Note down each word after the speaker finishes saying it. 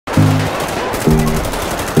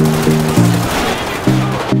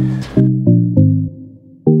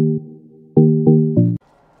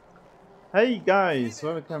Hey guys,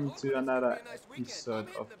 welcome to another episode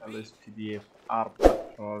of LSPDFR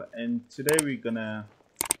Patrol, and today we're gonna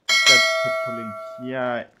start patrolling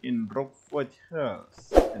here in Rockford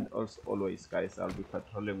Hills. And also always guys, I'll be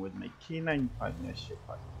patrolling with my K9 partner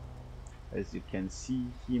Shepherd. As you can see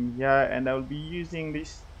him here, and I'll be using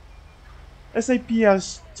this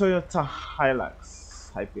SAPS Toyota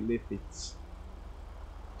Hilux. I believe it's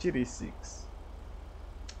GD6.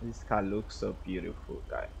 This car looks so beautiful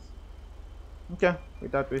guys. Okay,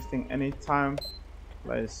 without wasting any time,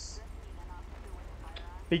 let's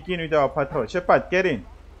begin with our patrol. Shepard, get in.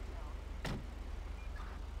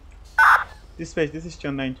 Dispatch, this is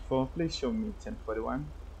John 94. Please show me 1041.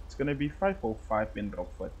 It's gonna be 505 in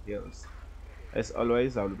Rockford Hills. As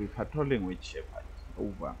always, I will be patrolling with Shepard.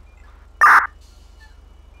 Over.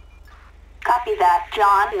 Copy that,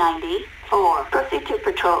 John 94. Proceed to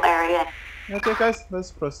patrol area. Okay guys,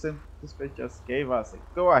 let's proceed. Dispatch just gave us a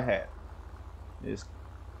go ahead. Let's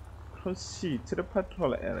proceed to the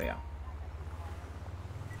patrol area.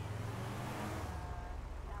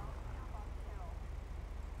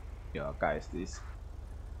 Yo guys, this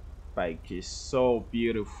bike is so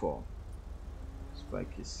beautiful. This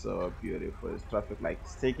bike is so beautiful. This traffic light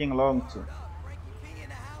is taking long too.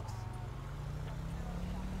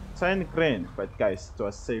 Turn green, but guys, it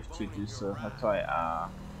was safe to do so. That's why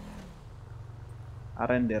I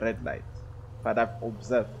ran the red light. But I've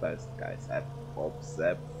observed first, guys. I've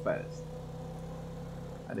observed first.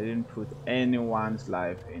 I didn't put anyone's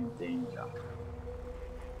life in danger.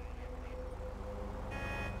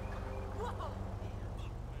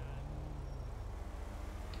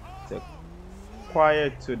 It's a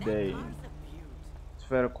quiet today. It's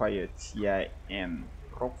very quiet here in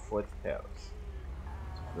Rockford Hills.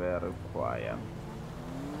 It's very quiet.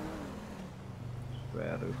 It's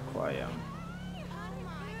very quiet.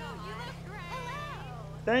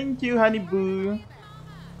 Thank you, honey boo.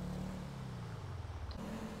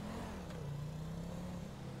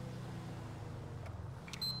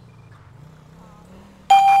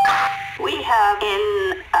 We have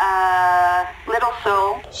in Little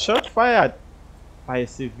Seoul. Shot fired by a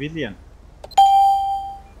civilian.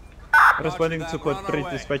 Responding to code 3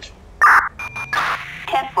 dispatch.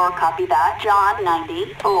 10-4, copy that, John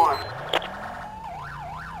 94.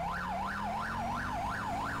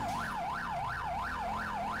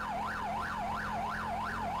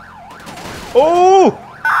 Oh!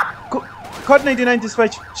 Code 99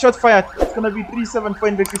 dispatch. Shot fired. It's gonna be 374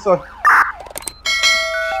 in Benq.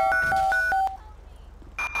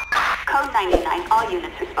 Code 99, all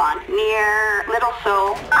units respond. Near Little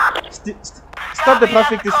Seoul. Stop the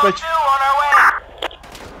traffic dispatch.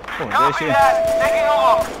 Oh, there she is.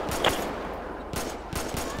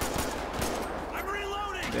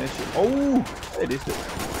 There she. Oh, there is it.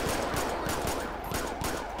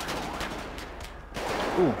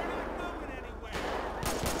 Ooh.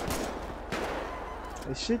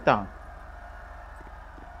 Is she down?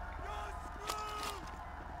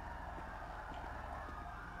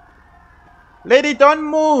 Lady, don't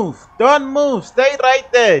move. Don't move. Stay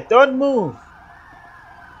right there. Don't move.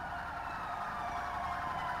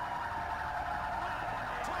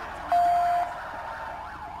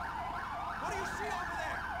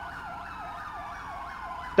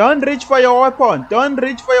 Don't reach for your weapon. Don't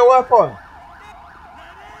reach for your weapon.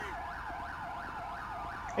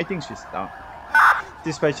 I think she's down.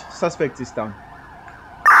 Dispatch, suspect is down.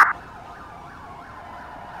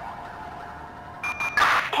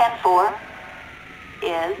 10-4.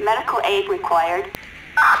 Is medical aid required?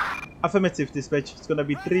 Affirmative, dispatch. It's gonna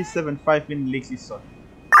be 375 in Lexington.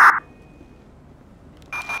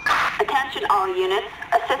 Attention all units.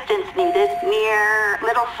 Assistance needed near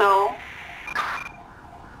Little Seoul.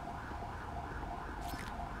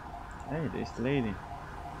 Hey, this lady.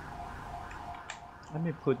 Let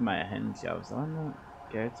me put my hands out. I wanna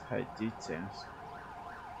get her details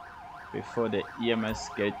before the EMS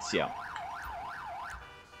gets here.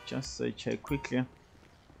 Just search her quickly.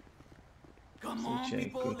 Come on,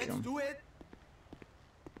 people, let's do it.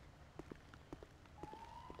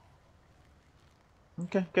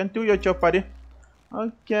 Okay, can do your job, buddy.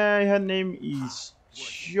 Okay, her name is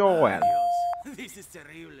Joel. This is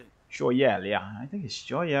terrible. Joel, yeah, I think it's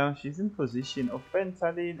Joel. She's in possession of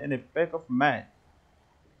fentanyl and a bag of meth.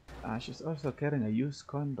 She's also carrying a used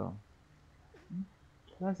condom.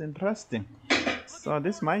 That's interesting. So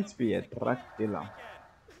this might be a drug dealer.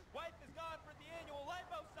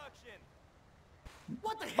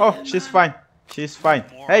 Oh, she's fine. She's fine.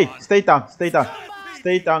 Hey, stay down. Stay down.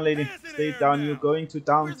 Stay down, lady. Stay down. You're going to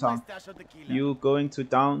downtown. You're going to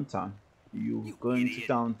downtown. You're going to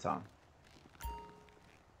downtown.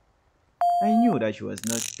 I knew that she was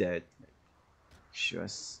not dead. She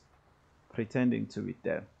was pretending to be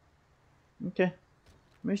there. Okay,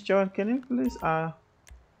 Miss John, can you please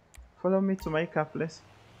follow me to my car, please?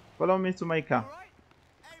 Follow me to my car.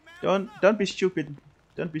 Don't be stupid.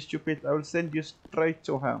 Don't be stupid. I will send you straight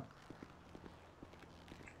to her.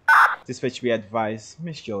 Dispatch, be advised,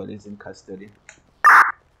 Miss Joel is in custody.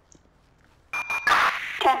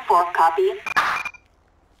 10-4, copy.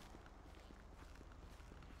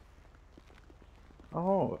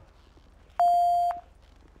 Oh.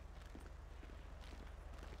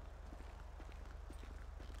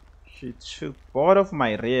 She took both of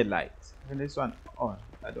my rear lights. And this one, oh,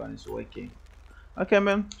 that one is working. Okay,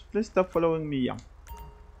 ma'am, please stop following me.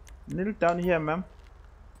 Kneel down here, ma'am.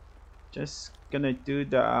 Just gonna do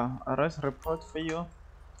the arrest report for you.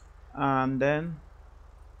 And then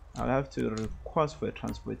I'll have to request for a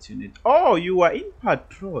transport unit. Oh, you are in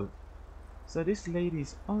patrol. So this lady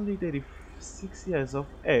is only 36 years of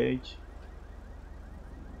age.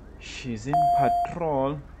 She's in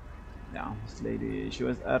patrol. Now, this lady, she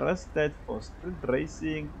was arrested for street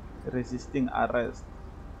racing, resisting arrest.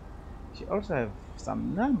 She also have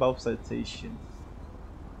some number of citations.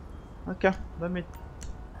 Okay, let me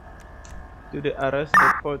do the arrest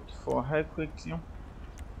report for her quickly.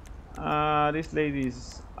 This lady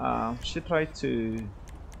is, she tried to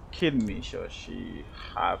kill me, so she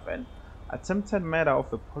have an attempted murder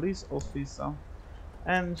of a police officer,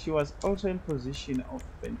 and she was also in possession of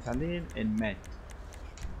fentanyl and meth.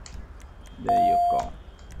 There you go.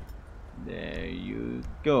 There you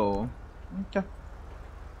go. Okay.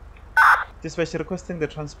 Dispatch requesting the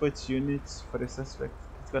transport units for the suspect.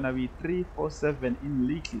 It's gonna be 347 in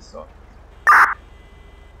Leaky, so.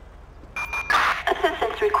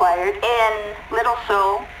 Assistance required in Little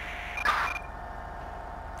Seoul.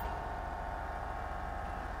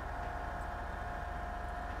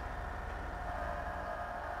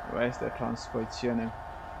 Where's the transport unit?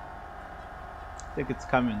 I think it's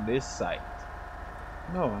coming this side.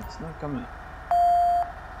 No, it's not coming.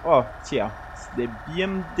 Oh, it's here. It's the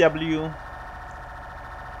BMW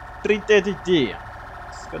 330D.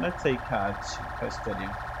 It's gonna take her to custody.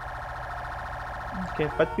 Okay,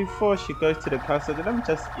 but before she goes to the custody, let me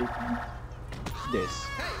just give you this.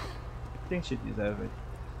 I think she deserves it.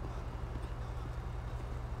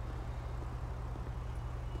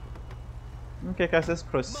 Okay, guys, let's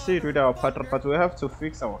proceed with our patrol, but we have to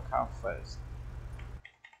fix our car first.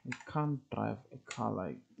 We can't drive a car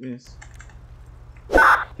like this.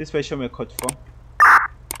 This way, show me a code 4.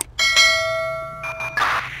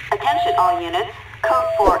 Attention all units. Code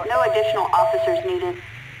 4. No additional officers needed.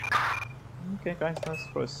 Okay, guys, let's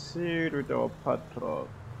proceed with our patrol.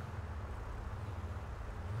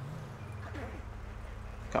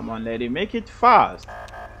 Come on, lady, make it fast.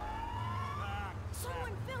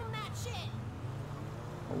 Someone film that shit.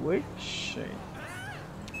 Which shit?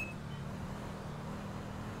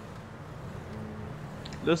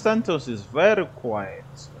 Los Santos is very quiet.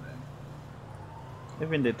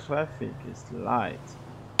 Even the traffic is light.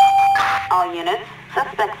 All units.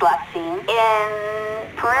 Suspects last seen in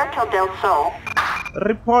Puerto del Sol.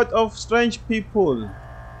 Report of strange people.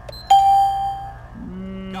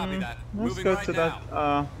 Copy that. Let's Moving go right to now.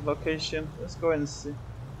 that location. Let's go and see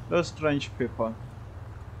those strange people.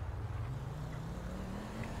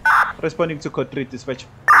 Responding to code 3, dispatch.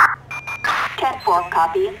 10-4,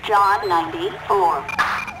 copy. John 94.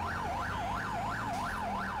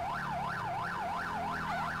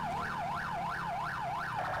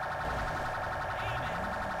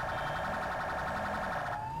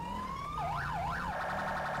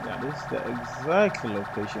 Yeah, this is the exact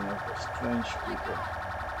location of the strange people.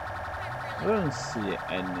 I don't see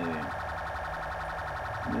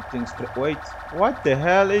anything straight. Wait, what the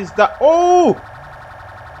hell is that? Oh!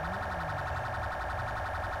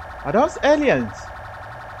 Are those aliens?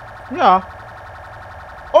 Yeah.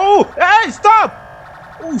 Oh! Hey, stop!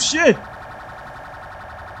 Oh shit!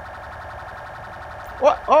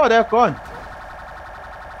 What? Oh, they're gone.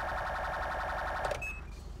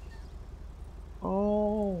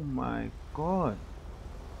 Oh my god.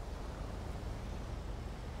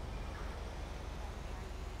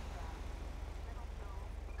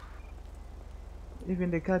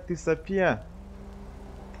 Even the cat disappear.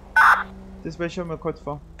 This way, show me code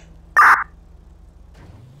 4.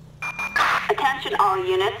 Attention all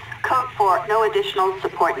units. Code 4. No additional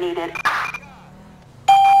support needed.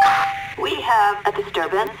 We have a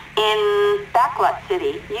disturbance in Backlot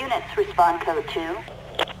City. Units respond code 2.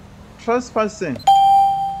 Trespassing. Okay,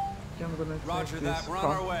 I'm gonna Roger take that. this We're on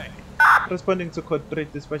car. our way. Responding to code 3,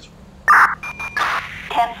 dispatch.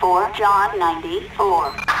 10-4, John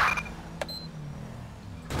 94.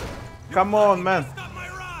 Come on, man. Stop my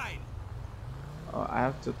ride. Oh, I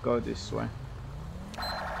have to go this way.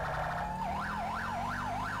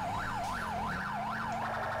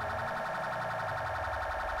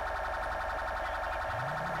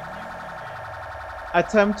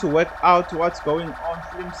 Attempt to work out what's going on.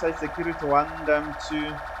 Film site security want them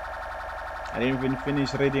to. I didn't even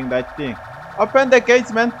finish reading that thing. Open the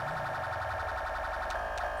gates, man.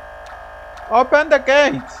 Open the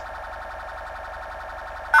gate.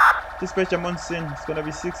 Dispatch, I'm on scene. It's gonna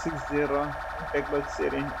be 660 in Benq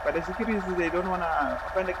City. But the security, they don't wanna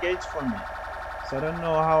open the gates for me. So I don't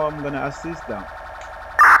know how I'm gonna assist them.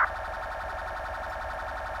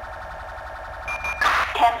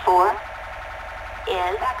 10-4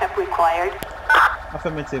 is backup required.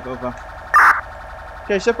 Affirmative, over.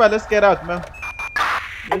 Okay, Shepard, let's get out, man.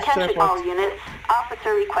 Let's Attention all units.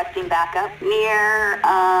 Officer requesting backup near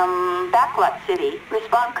Backlot City.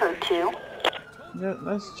 Respond code 2. Yeah,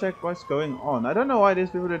 let's check what's going on. I don't know why these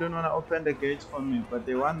people, they don't want to open the gates for me, but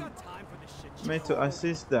they want me to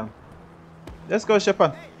assist them. Let's go,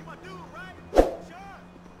 Shepard.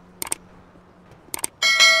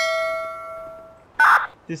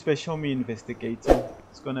 This way, show me investigating.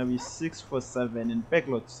 It's gonna be 647 in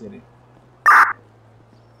Benq City.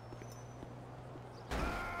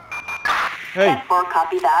 Hey. 10-4,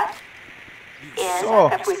 copy that. Is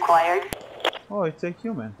backup required. Oh, it's a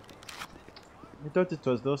human. I thought it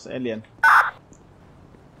was those alien.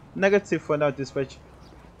 Negative for now, dispatch.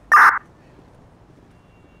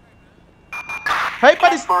 Hey,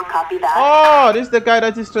 buddy! 10-4, copy that. Oh, this is the guy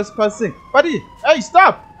that is trespassing. Buddy, hey,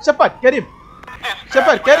 stop! Shepard, get him!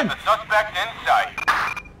 Shepard, get him! The suspect inside.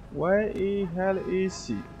 Where the hell is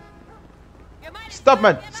he? Stop,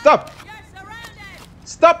 man! Stop!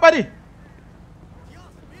 Stop, buddy!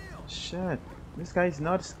 Shit, this guy is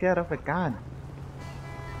not scared of a gun.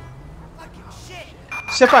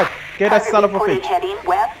 Shepard, get that son of a bitch. Heading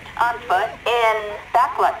west on foot in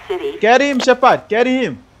Backlot City. Get him, Shepard. Get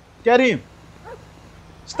him. Get him.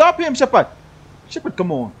 Stop him, Shepard. Shepard,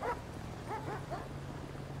 come on.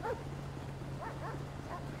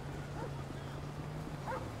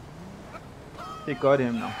 He got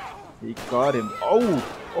him now. He got him. Oh.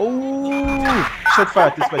 Oh. Shot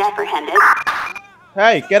fired this way. Apprehended.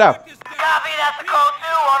 Hey, get up. Copy, that's a code 2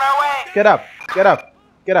 on our way. Get up. Get up.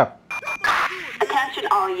 Get up. Attention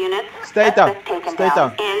all units. Stay down. Taken Stay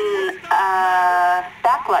down. In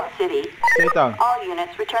Backlot City. Stay down. All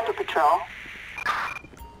units return to patrol.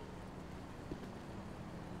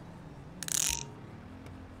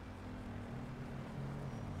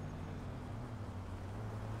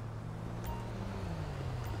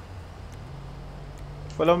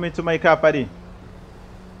 Follow me to my car, buddy.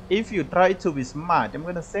 If you try to be smart, I'm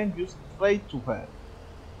gonna send you straight to her.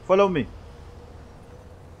 Follow me.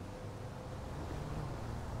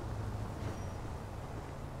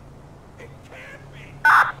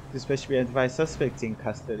 Dispatch, be advised, suspect in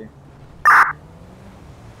custody.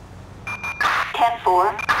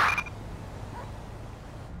 10-4.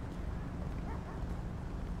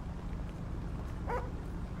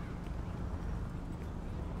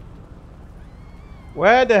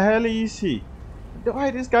 Where the hell is he?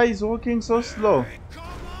 Why this guy is walking so slow? Come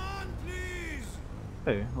on, please.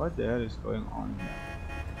 Hey, what the hell is going on here?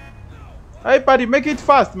 Hey buddy, make it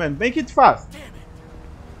fast, man. Make it fast.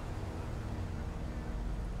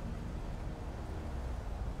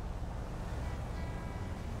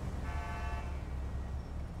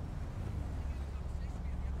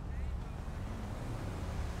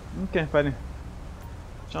 Okay, buddy.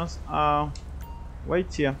 Chance,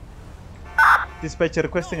 wait here. Dispatcher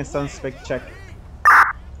requesting a suspect check.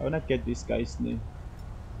 I wanna get this guy's name.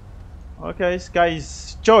 Okay, this guy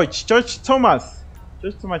is George Thomas.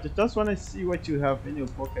 George Thomas, I just wanna see what you have in your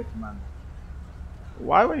pocket, man.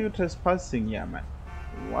 Why were you trespassing here, man?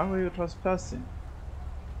 Why were you trespassing?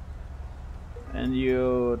 And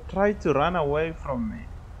you tried to run away from me.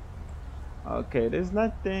 Okay, there's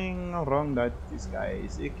nothing wrong that this guy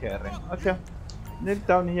is carrying. Okay, kneel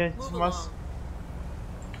down here, Thomas.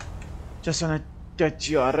 Just wanna get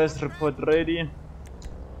your arrest report ready.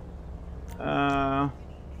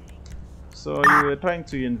 So you were trying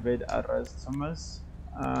to invade arrest, Thomas.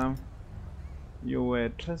 You were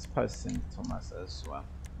trespassing, Thomas, as well.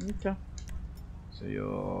 Okay. So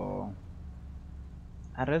your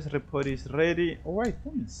arrest report is ready. Oh, wait,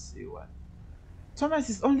 let me see what. Thomas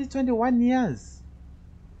is only 21 years.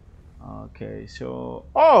 Okay, so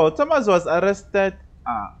Thomas was arrested.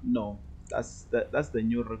 No, that's the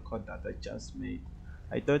new record that I just made.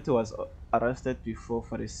 I thought he was arrested before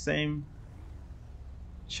for the same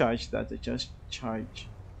charge that I just charged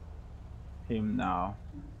him now.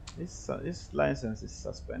 His license is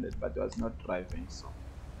suspended, but he was not driving, so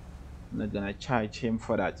I'm not gonna charge him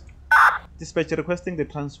for that. Dispatcher requesting the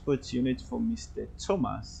transport unit for Mr.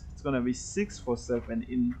 Thomas. It's gonna be 647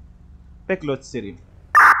 in Benq City.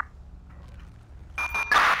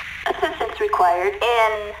 Assistance required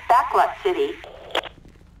in Backlot City.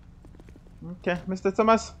 Okay, Mr.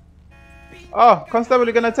 Thomas. Oh, Constable,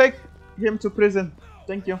 you're gonna take him to prison.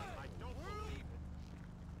 Thank you.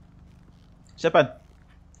 Shepard,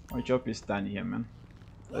 our job is done here, man.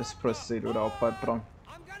 Let's proceed with our patrol.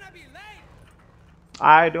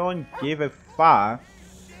 I don't give a fuck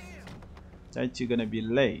that you're gonna be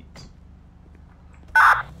late.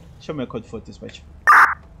 Show me a code for dispatch.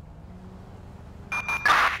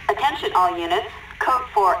 Attention all units. Code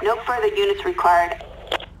 4. No further units required.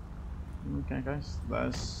 Okay, guys,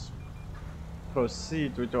 let's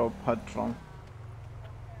proceed with our patrol.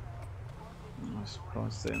 Let's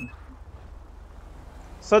proceed.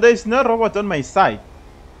 So there's no robot on my side.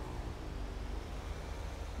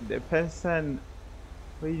 The person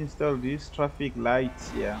who installed these traffic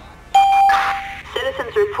lights here.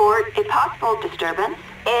 Citizens report a possible disturbance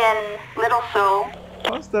in Little Seoul.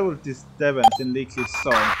 Constable disturbance in Little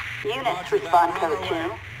Seoul. Units respond code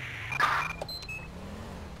 2.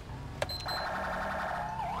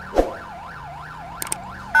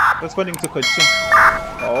 Responding to code 2.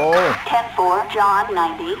 Oh. 10-4, John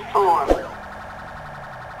 94.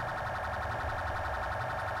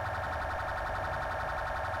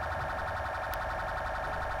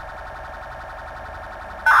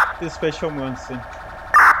 This special monster.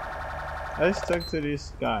 Let's talk to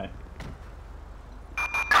this guy.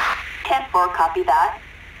 10-4, copy that.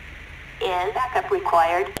 Is backup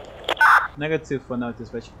required? Negative for now,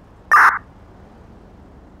 dispatch.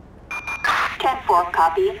 10-4,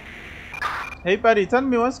 copy. Hey buddy, tell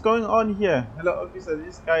me what's going on here. Hello officer,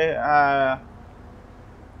 this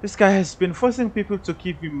guy has been forcing people to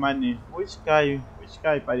give him money. Which guy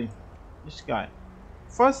buddy? Which guy?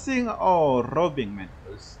 Forcing or robbing, man?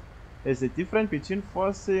 There's a difference between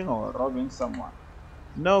forcing or robbing someone.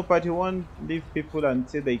 No, but he won't leave people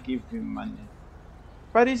until they give him money.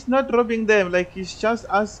 But he's not robbing them, like he's just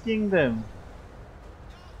asking them.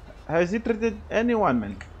 Has he treated anyone,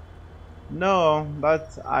 man? No,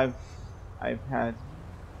 that I've had.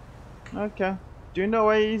 Okay. Do you know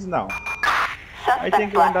where he is now? I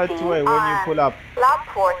think he went that way when you pull up.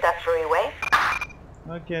 Lockport, that's freeway.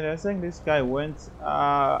 Okay, they're saying this guy went.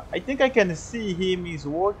 I think I can see him. He's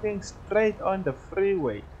walking straight on the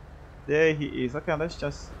freeway. There he is. Okay, let's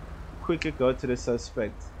just quickly go to the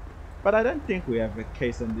suspect. But I don't think we have a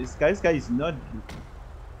case on this guy. This guy is not.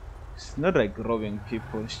 It's not like robbing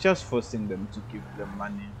people. It's just forcing them to give them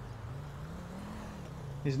money.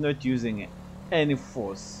 He's not using any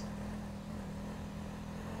force.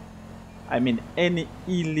 I mean, any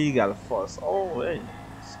illegal force. Oh, hey,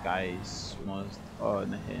 this guy is most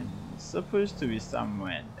on him. He's supposed to be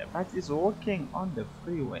somewhere, but he's walking on the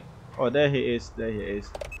freeway. Oh, there he is. There he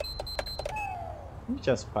is. Let me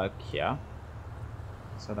just park here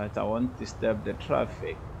so that I won't disturb the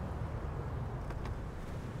traffic.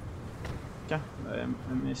 Okay, let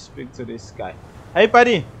me speak to this guy. Hey,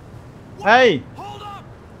 buddy. Hey.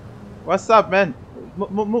 What's up, man?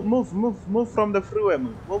 Move from the freeway,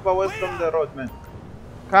 man. Move away from the road, man.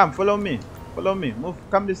 Come, follow me. Follow me. Move.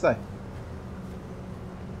 Come this side.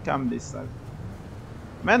 Come this side.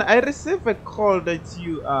 Man, I received a call that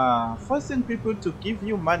you are forcing people to give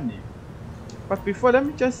you money. But before, let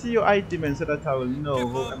me just see your ID, man, so that I will know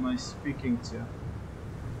who am I speaking to.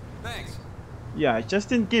 Thanks. Yeah,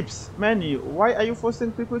 Justin Gibbs. Man, why are you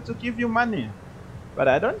forcing people to give you money? But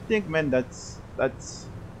I don't think, man, that's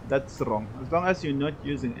wrong. As long as you're not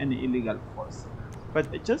using any illegal force. But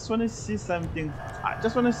I just want to see something. I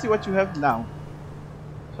just want to see what you have now.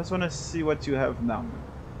 Just want to see what you have now.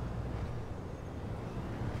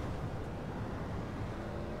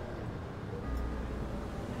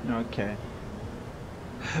 Okay.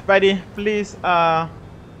 Buddy, please,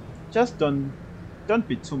 just don't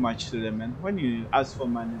be too much to them, man. When you ask for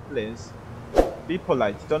money, please be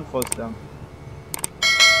polite. Don't force them.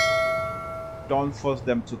 Don't force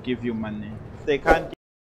them to give you money. If they can't